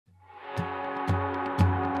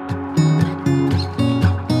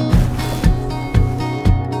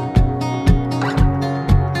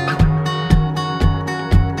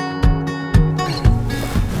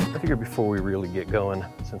going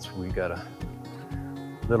since we got a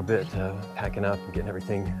little bit packing up and getting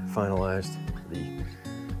everything finalized for the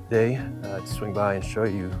day. To swing by and show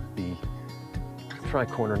you the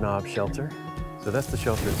Tricorner Knob shelter. So that's the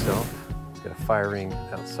shelter itself. It's got a fire ring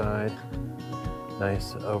outside,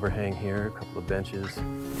 nice overhang here, a couple of benches.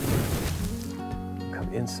 Come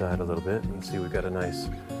inside a little bit and see we've got a nice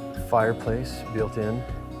fireplace built in,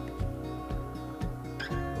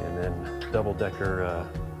 and then double-decker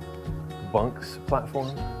bunks,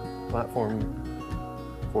 platform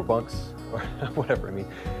for bunks, or whatever. I mean,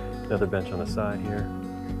 another bench on the side here.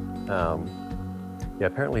 Yeah,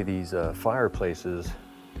 apparently these fireplaces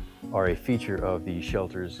are a feature of the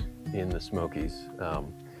shelters in the Smokies.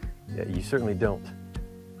 Yeah, you certainly don't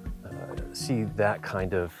see that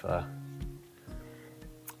kind of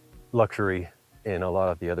luxury in a lot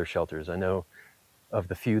of the other shelters. I know of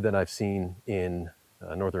the few that I've seen in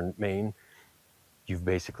northern Maine, you've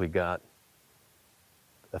basically got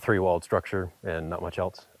a three-walled structure and not much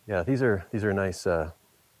else. Yeah, these are nice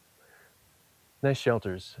nice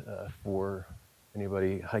shelters for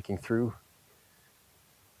anybody hiking through.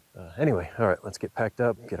 Anyway, all right, let's get packed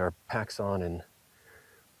up, get our packs on, and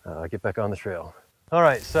get back on the trail. All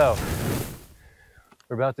right, so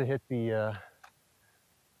we're about to hit the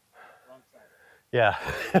wrong side. Yeah,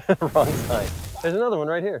 wrong side. There's another one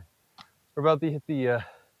right here. We're about to hit the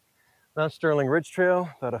Mount Sterling Ridge Trail,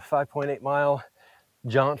 about a 5.8 mile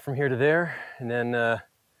jaunt from here to there, and then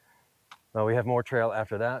well, we have more trail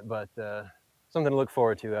after that, but something to look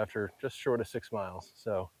forward to after just short of 6 miles.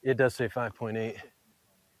 So it does say 5.8.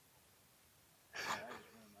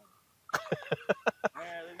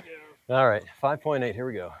 All right, 5.8, here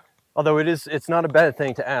we go. Although it's not a bad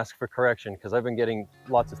thing to ask for correction, because I've been getting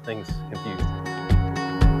lots of things confused.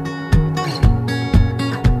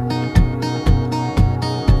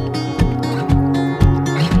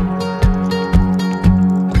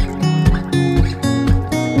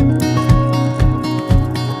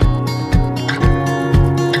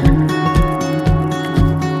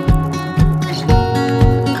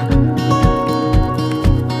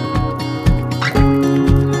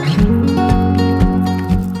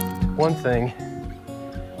 One thing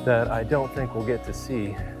that I don't think we'll get to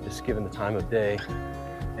see, just given the time of day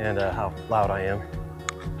and how loud I am,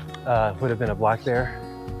 would have been a black bear.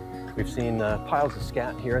 We've seen piles of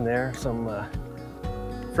scat here and there, some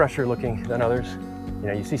fresher looking than others. You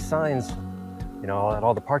know, you see signs, you know, at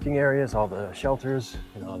all the parking areas, all the shelters,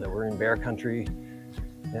 you know, that we're in bear country,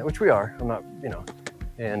 yeah, which we are. I'm not, you know,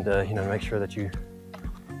 and you know, make sure that you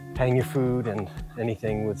hang your food and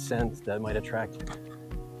anything with scent that might attract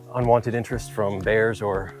unwanted interest from bears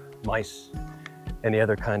or mice, any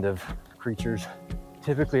other kind of creatures.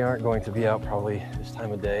 Typically aren't going to be out probably this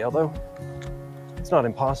time of day, although it's not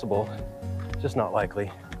impossible, just not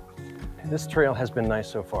likely. This trail has been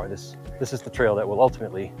nice so far. This is the trail that will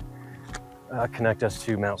ultimately connect us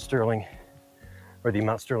to Mount Sterling, or the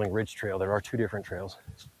Mount Sterling Ridge Trail. There are two different trails.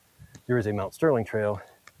 There is a Mount Sterling Trail,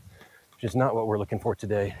 which is not what we're looking for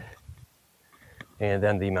today, and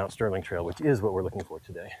then the Mount Sterling Trail, which is what we're looking for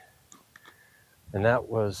today. And that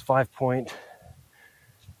was 5.8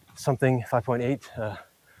 a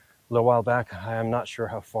little while back. I am not sure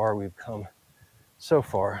how far we've come so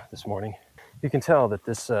far this morning. You can tell that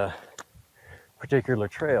this particular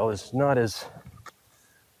trail is not as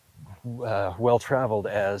well traveled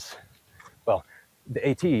as, well, the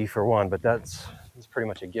AT for one, but that's pretty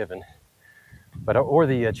much a given. But or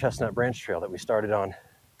the Chestnut Branch Trail that we started on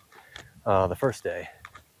the first day.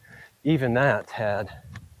 Even that had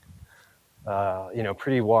you know, a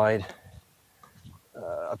pretty wide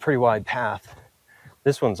path.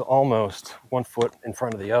 This one's almost 1 foot in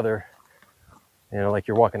front of the other, you know, like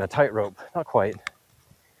you're walking a tightrope. Not quite,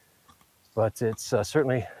 but it's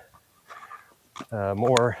certainly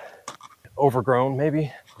more overgrown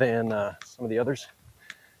maybe than some of the others.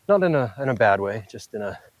 Not in a bad way, just in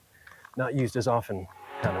a not used as often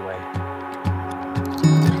kind of way.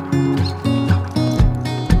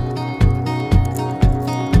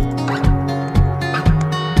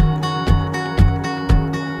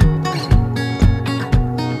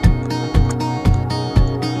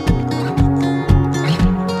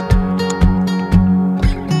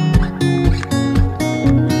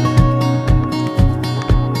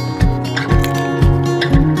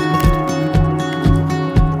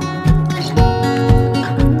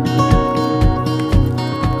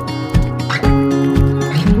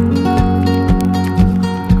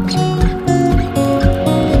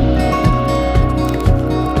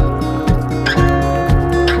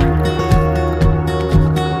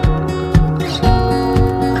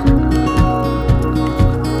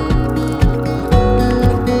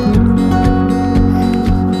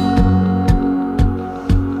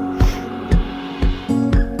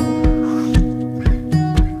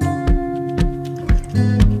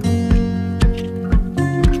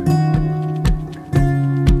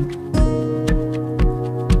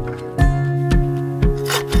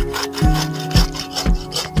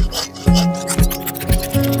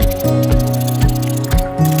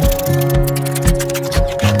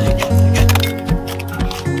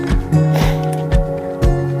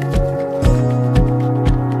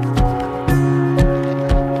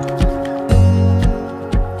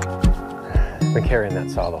 been carrying that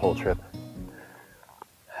saw the whole trip.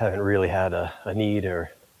 Haven't really had a need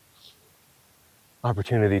or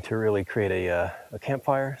opportunity to really create a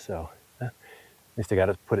campfire, so at least I got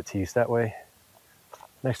to put it to use that way.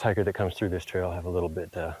 Next hiker that comes through this trail will have a little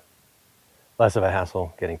bit less of a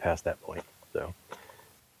hassle getting past that point. So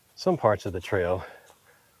some parts of the trail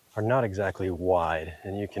are not exactly wide,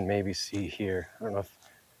 and you can maybe see here, I don't know if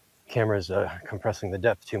the camera's compressing the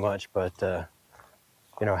depth too much, but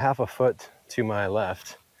you know, half a foot to my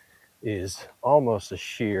left is almost a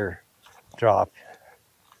sheer drop.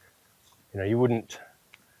 You know, you wouldn't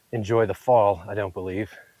enjoy the fall, I don't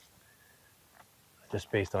believe,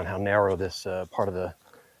 just based on how narrow this part of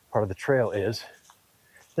the trail is.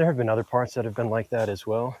 There have been other parts that have been like that as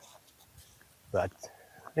well, but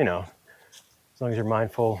you know, as long as you're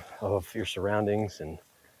mindful of your surroundings and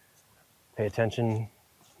pay attention, it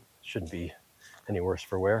shouldn't be any worse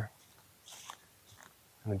for wear.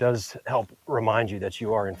 And it does help remind you that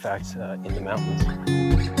you are in fact in the mountains.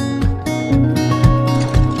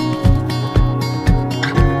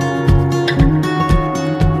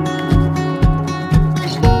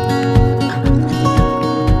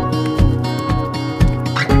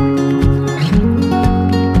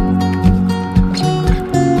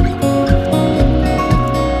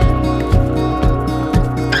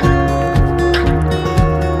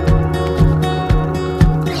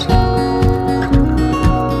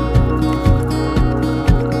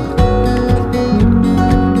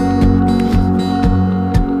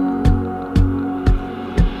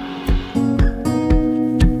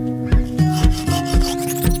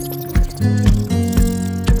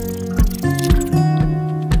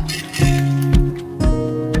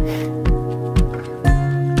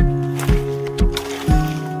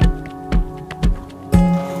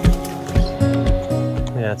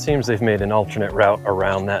 It seems they've made an alternate route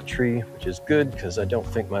around that tree, which is good because I don't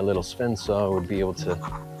think my little Sven saw would be able to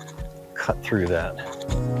cut through that.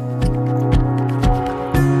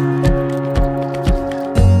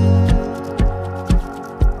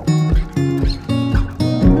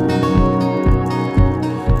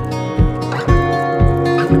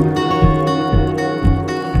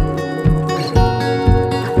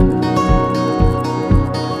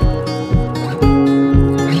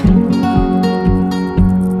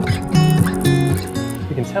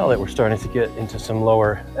 Tell that we're starting to get into some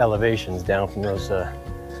lower elevations down from those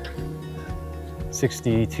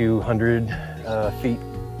 60 to 100 feet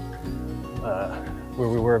where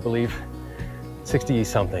we were, I believe 60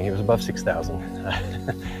 something. It was above 6,000.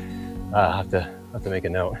 I'll have to make a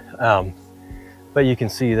note. But you can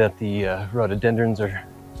see that the rhododendrons are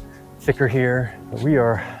thicker here. We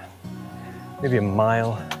are maybe a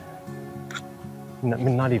mile,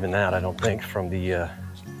 not even that, I don't think, from the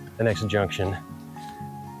next junction.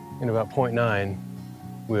 In about 0.9,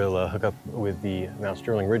 we'll hook up with the Mount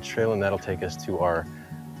Sterling Ridge Trail, and that'll take us to our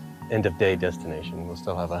end of day destination. We'll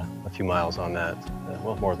still have a few miles on that.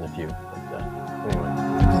 Well, more than a few, but anyway.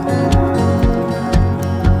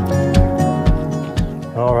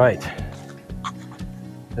 All right.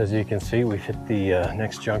 As you can see, we've hit the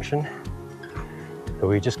next junction. So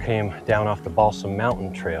we just came down off the Balsam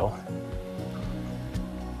Mountain Trail.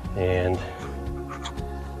 And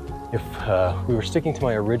if we were sticking to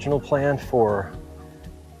my original plan for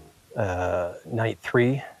night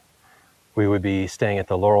 3, we would be staying at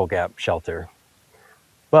the Laurel Gap shelter.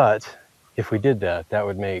 But if we did that, that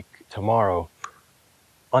would make tomorrow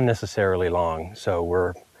unnecessarily long. So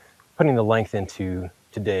we're putting the length into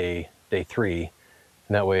today, day 3,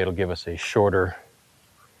 and that way it'll give us a shorter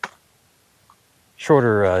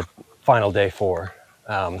final day 4.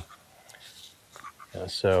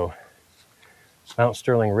 So Mount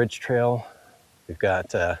Sterling Ridge Trail, we've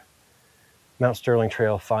got Mount Sterling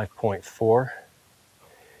Trail 5.4.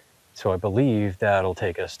 So I believe that'll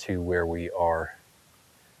take us to where we are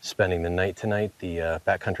spending the night tonight, the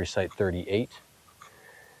Backcountry Site 38.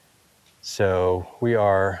 So we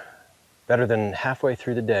are better than halfway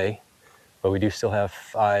through the day, but we do still have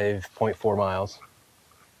 5.4 miles.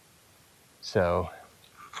 So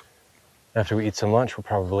after we eat some lunch, we'll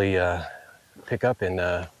probably pick up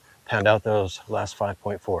and pound out those last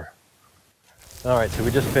 5.4. All right, so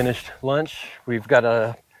we just finished lunch. We've got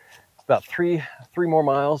about three more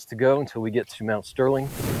miles to go until we get to Mount Sterling.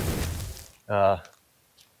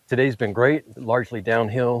 Today's been great, largely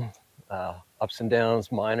downhill, ups and downs,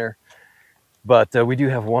 minor, but we do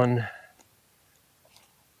have one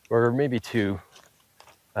or maybe two,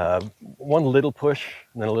 one little push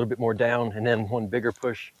and then a little bit more down, and then one bigger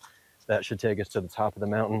push that should take us to the top of the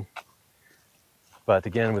mountain. But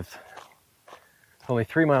again, with only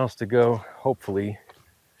 3 miles to go, hopefully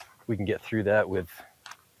we can get through that with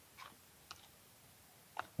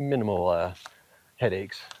minimal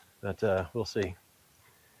headaches, but we'll see.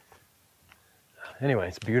 Anyway,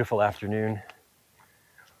 it's a beautiful afternoon.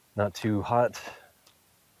 Not too hot,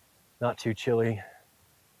 not too chilly,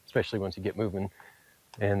 especially once you get moving.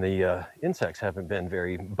 And the insects haven't been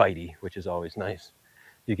very bitey, which is always nice.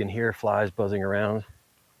 You can hear flies buzzing around,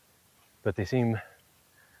 but they seem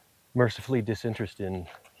mercifully disinterested in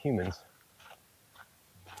humans.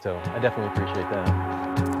 So I definitely appreciate that.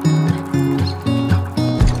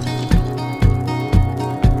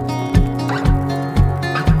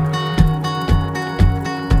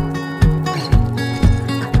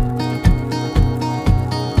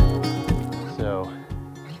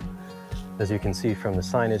 As you can see from the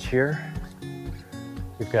signage here,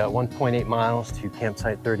 we've got 1.8 miles to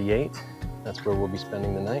campsite 38. That's where we'll be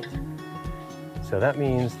spending the night. So that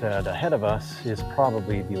means that ahead of us is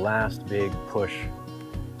probably the last big push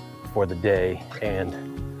for the day and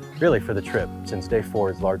really for the trip, since day 4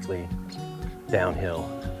 is largely downhill.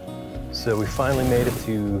 So we finally made it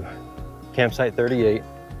to campsite 38,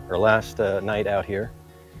 our last night out here.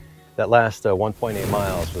 That last 1.8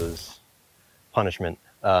 miles was punishment.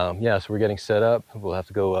 Yeah, so we're getting set up. We'll have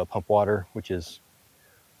to go pump water, which is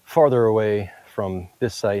farther away from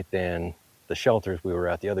this site than the shelters we were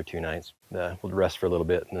at the other 2 nights. We'll rest for a little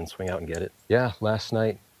bit and then swing out and get it. Yeah, last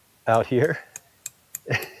night out here.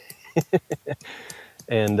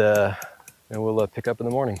 and we'll pick up in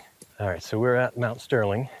the morning. All right, so we're at Mount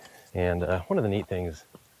Sterling. And one of the neat things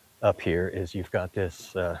up here is you've got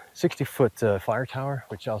this 60-foot fire tower,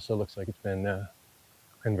 which also looks like it's been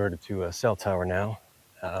converted to a cell tower now.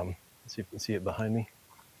 Let's see if you can see it behind me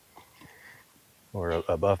or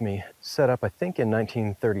above me. Set up, I think, in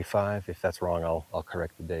 1935. If that's wrong, I'll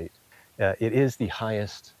correct the date. It is the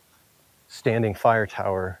highest standing fire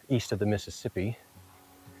tower east of the Mississippi.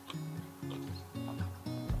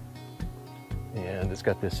 And it's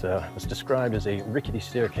got this, it's described as a rickety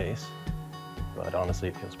staircase, but honestly,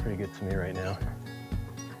 it feels pretty good to me right now.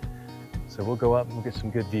 So we'll go up and we'll get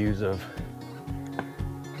some good views of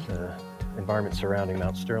the environment surrounding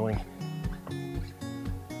Mount Sterling.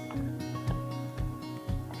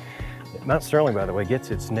 Mount Sterling, by the way,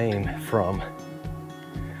 gets its name from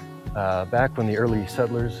back when the early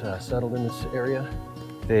settlers settled in this area.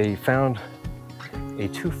 They found a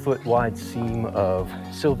 2-foot wide seam of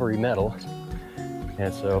silvery metal.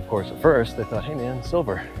 And so, of course, at first they thought, hey man,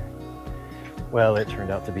 silver. Well, it turned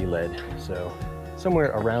out to be lead. So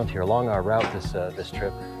somewhere around here, along our route this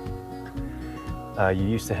trip, you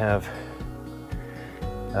used to have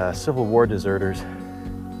Civil War deserters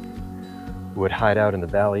who would hide out in the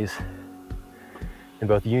valleys, and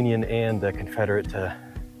both Union and the Confederate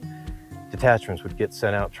detachments would get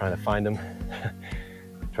sent out trying to find them,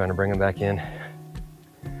 trying to bring them back in.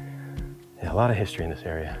 Yeah, a lot of history in this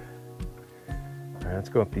area. All right, let's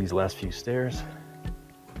go up these last few stairs.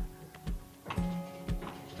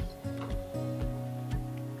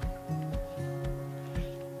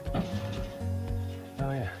 Oh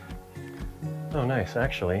yeah. Oh nice,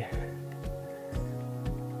 actually.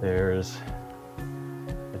 There's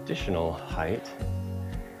additional height.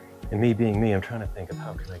 And me being me, I'm trying to think of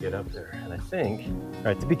how can I get up there. And I think, all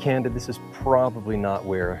right, to be candid, this is probably not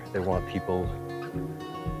where they want people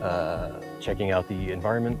checking out the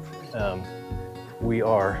environment. We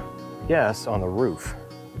are, I guess, on the roof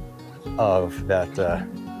of that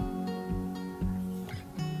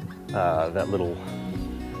that little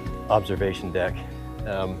observation deck.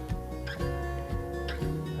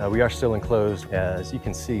 We are still enclosed. As you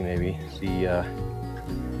can see, maybe the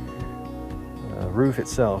roof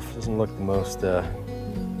itself doesn't look the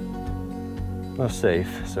most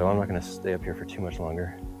safe, so I'm not going to stay up here for too much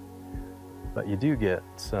longer. But you do get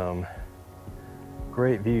some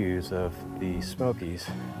great views of the Smokies,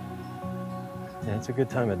 and it's a good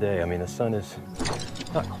time of day. I mean, the sun is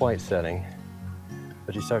not quite setting,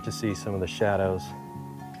 but you start to see some of the shadows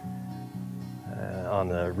on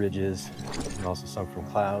the ridges, and also some from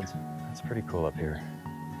clouds. It's pretty cool up here.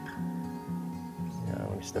 Yeah,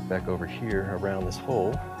 let me step back over here around this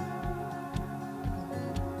hole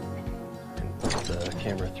and put the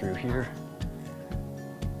camera through here.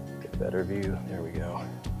 Get a better view. There we go.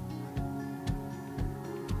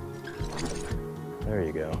 There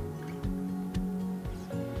you go.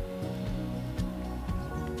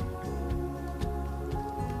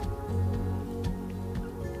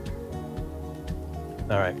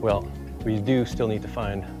 All right, well, we do still need to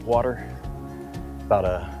find water, about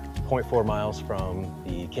 0.4 miles from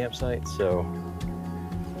the campsite, so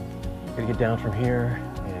I'm gonna get down from here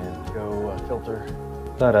and go filter.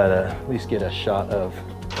 Thought I'd at least get a shot of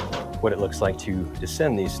what it looks like to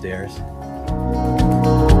descend these stairs.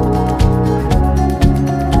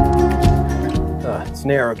 It's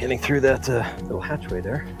narrow getting through that little hatchway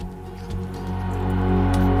there.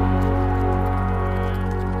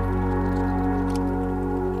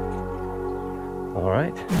 All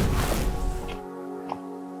right.